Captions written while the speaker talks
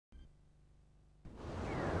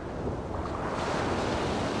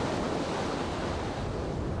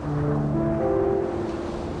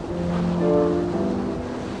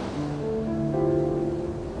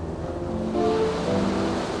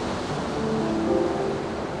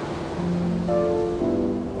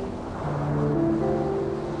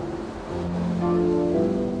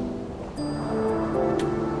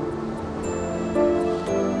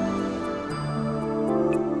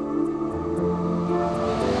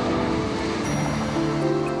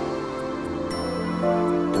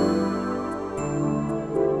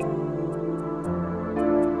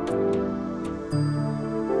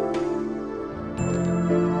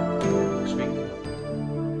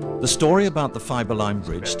story about the Fiberline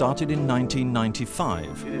Bridge started in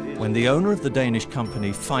 1995, when the owner of the Danish company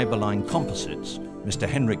Fiberline Composites, Mr.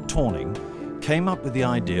 Henrik Thorning, came up with the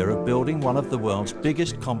idea of building one of the world's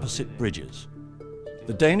biggest composite bridges.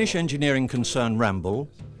 The Danish engineering concern Ramboll,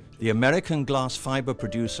 the American glass fiber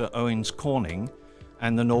producer Owens Corning,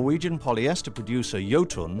 and the Norwegian polyester producer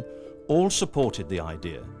Jotun all supported the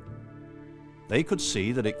idea. They could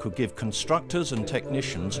see that it could give constructors and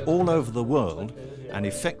technicians all over the world an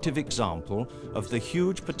effective example of the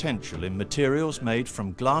huge potential in materials made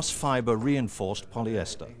from glass fiber reinforced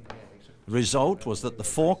polyester. The result was that the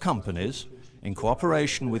four companies, in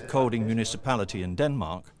cooperation with Kolding Municipality in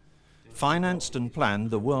Denmark, financed and planned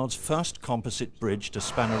the world's first composite bridge to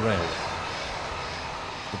span a railway.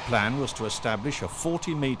 The plan was to establish a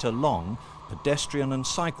 40-metre-long pedestrian and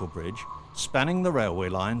cycle bridge spanning the railway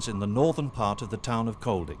lines in the northern part of the town of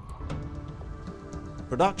Kolding.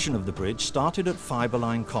 Production of the bridge started at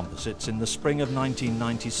Fiberline Composites in the spring of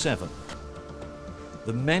 1997.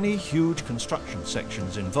 The many huge construction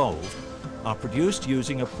sections involved are produced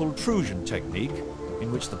using a pultrusion technique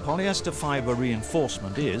in which the polyester fiber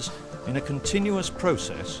reinforcement is, in a continuous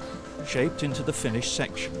process, shaped into the finished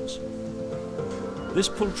sections. This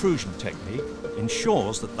pultrusion technique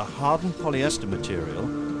ensures that the hardened polyester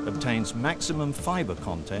material obtains maximum fiber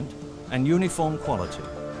content and uniform quality.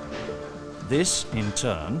 This, in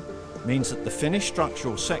turn, means that the finished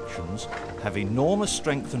structural sections have enormous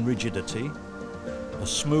strength and rigidity, a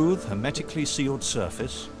smooth, hermetically sealed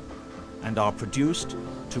surface, and are produced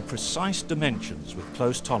to precise dimensions with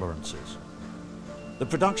close tolerances. The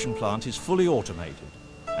production plant is fully automated,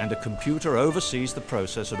 and a computer oversees the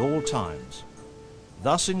process at all times,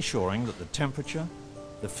 thus ensuring that the temperature,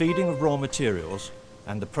 the feeding of raw materials,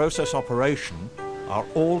 and the process operation are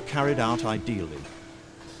all carried out ideally.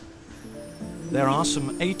 There are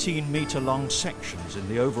some 18-metre-long sections in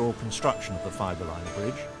the overall construction of the Fiberline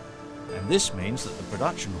Bridge, and this means that the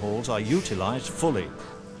production halls are utilised fully,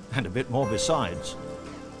 and a bit more besides.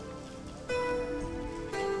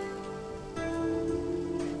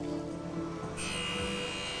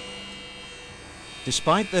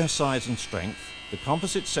 Despite their size and strength, the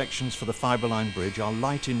composite sections for the Fiberline Bridge are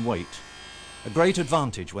light in weight, a great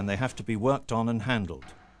advantage when they have to be worked on and handled.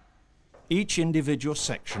 Each individual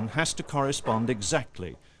section has to correspond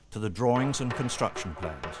exactly to the drawings and construction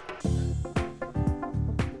plans.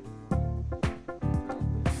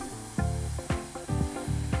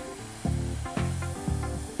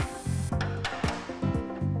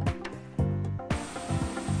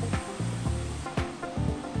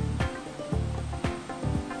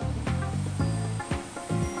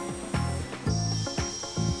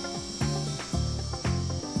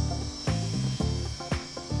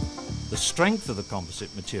 The strength of the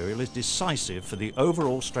composite material is decisive for the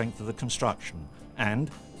overall strength of the construction, and,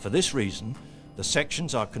 for this reason, the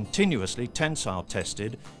sections are continuously tensile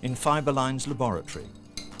tested in Fiberline's laboratory.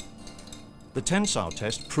 The tensile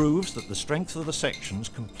test proves that the strength of the sections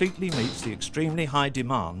completely meets the extremely high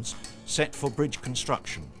demands set for bridge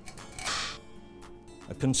construction.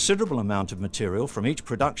 A considerable amount of material from each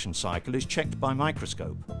production cycle is checked by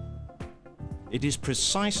microscope. It is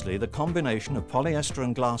precisely the combination of polyester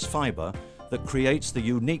and glass fiber that creates the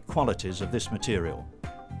unique qualities of this material.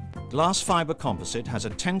 Glass fiber composite has a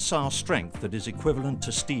tensile strength that is equivalent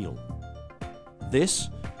to steel. This,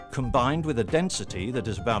 combined with a density that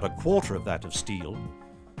is about a quarter of that of steel,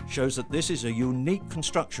 shows that this is a unique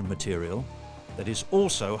construction material that is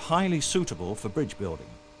also highly suitable for bridge building.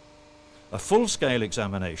 A full-scale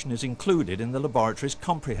examination is included in the laboratory's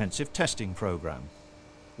comprehensive testing program,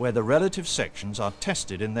 where the relative sections are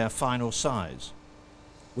tested in their final size.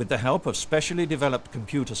 With the help of specially developed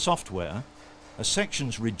computer software, a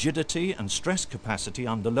section's rigidity and stress capacity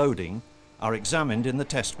under loading are examined in the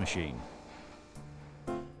test machine.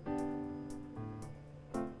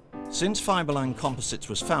 Since Fiberline Composites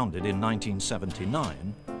was founded in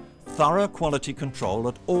 1979, thorough quality control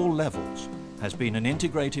at all levels has been an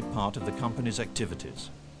integrated part of the company's activities.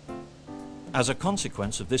 As a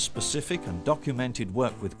consequence of this specific and documented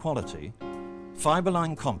work with quality,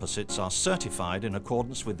 Fiberline Composites are certified in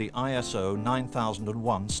accordance with the ISO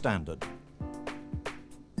 9001 standard.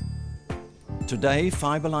 Today,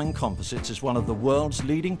 Fiberline Composites is one of the world's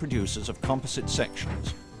leading producers of composite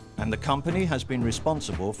sections, and the company has been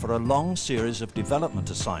responsible for a long series of development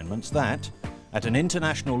assignments that, at an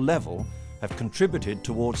international level, have contributed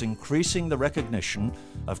towards increasing the recognition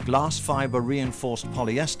of glass fiber reinforced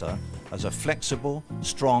polyester as a flexible,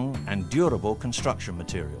 strong and durable construction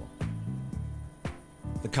material.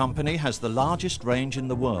 The company has the largest range in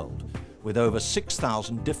the world, with over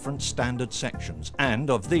 6,000 different standard sections, and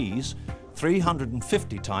of these,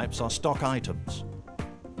 350 types are stock items.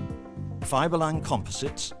 Fiberline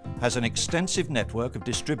Composites has an extensive network of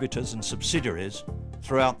distributors and subsidiaries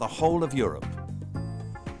throughout the whole of Europe.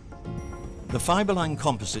 The Fiberline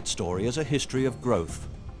Composite story is a history of growth,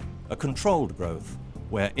 a controlled growth,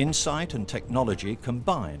 where insight and technology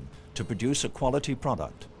combine to produce a quality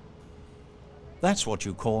product. That's what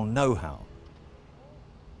you call know-how.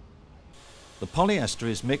 The polyester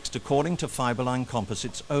is mixed according to Fiberline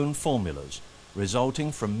Composite's own formulas,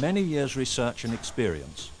 resulting from many years' research and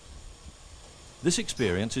experience. This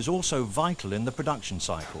experience is also vital in the production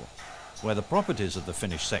cycle, where the properties of the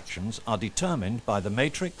finished sections are determined by the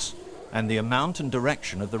matrix and the amount and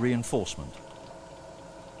direction of the reinforcement.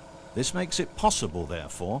 This makes it possible,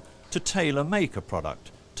 therefore, to tailor-make a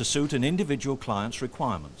product to suit an individual client's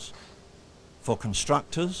requirements. For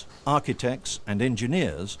constructors, architects and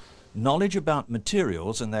engineers, knowledge about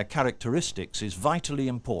materials and their characteristics is vitally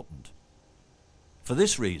important. For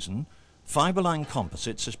this reason, Fiberline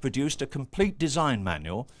Composites has produced a complete design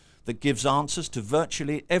manual that gives answers to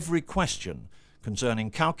virtually every question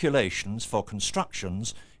concerning calculations for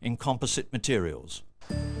constructions in composite materials.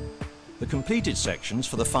 The completed sections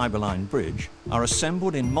for the Fiberline bridge are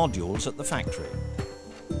assembled in modules at the factory.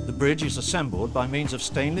 The bridge is assembled by means of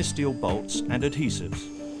stainless steel bolts and adhesives.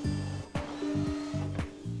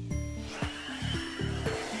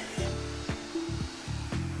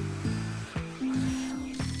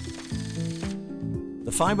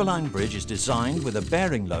 The Fiberline bridge is designed with a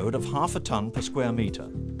bearing load of half a ton per square metre,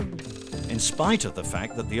 in spite of the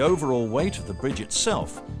fact that the overall weight of the bridge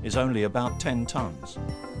itself is only about 10 tons.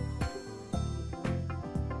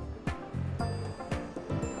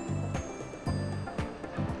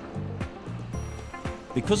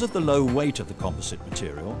 Because of the low weight of the composite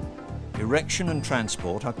material, erection and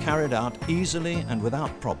transport are carried out easily and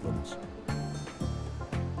without problems.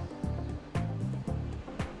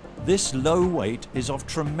 This low weight is of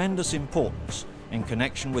tremendous importance in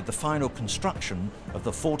connection with the final construction of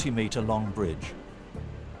the 40-metre long bridge.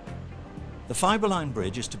 The Fiberline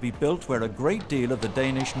bridge is to be built where a great deal of the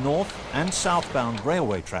Danish north and southbound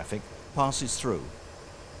railway traffic passes through.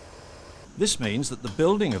 This means that the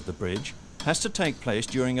building of the bridge has to take place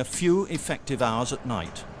during a few effective hours at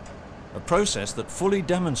night, a process that fully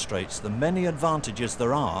demonstrates the many advantages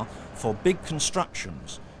there are for big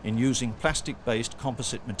constructions in using plastic-based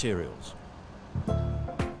composite materials. In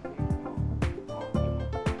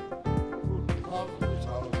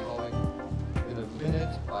a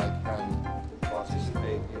minute I can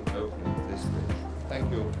participate in opening this bridge.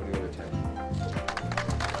 Thank you for your attention.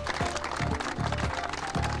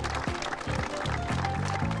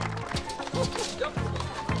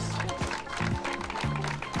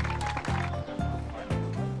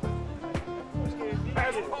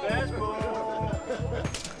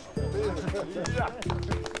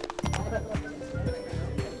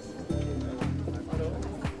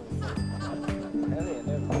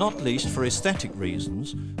 Not least for aesthetic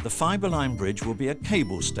reasons, the Fiberline bridge will be a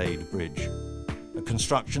cable-stayed bridge, a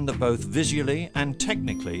construction that both visually and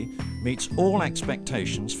technically meets all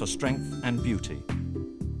expectations for strength and beauty.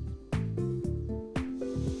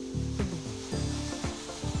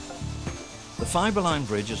 The Fiberline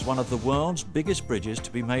bridge is one of the world's biggest bridges to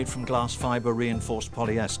be made from glass fibre reinforced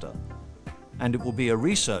polyester, and it will be a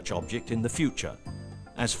research object in the future,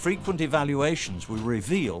 as frequent evaluations will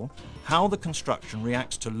reveal how the construction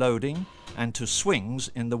reacts to loading and to swings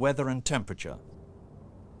in the weather and temperature.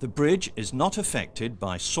 The bridge is not affected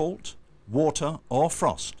by salt, water or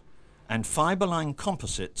frost, and Fiberline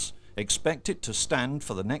Composites expect it to stand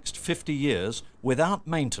for the next 50 years without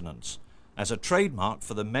maintenance, as a trademark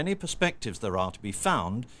for the many perspectives there are to be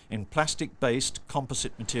found in plastic-based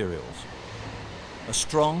composite materials. A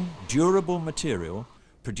strong, durable material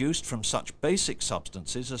produced from such basic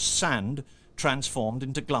substances as sand transformed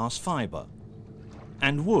into glass fibre,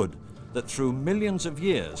 and wood that through millions of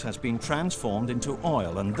years has been transformed into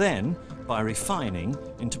oil and then, by refining,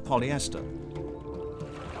 into polyester.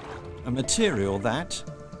 A material that,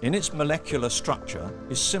 in its molecular structure,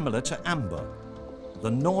 is similar to amber,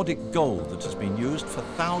 the Nordic gold that has been used for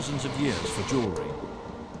thousands of years for jewellery,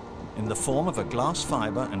 in the form of a glass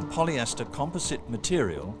fibre and polyester composite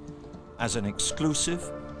material as an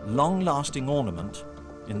exclusive, long-lasting ornament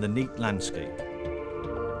in the neat landscape.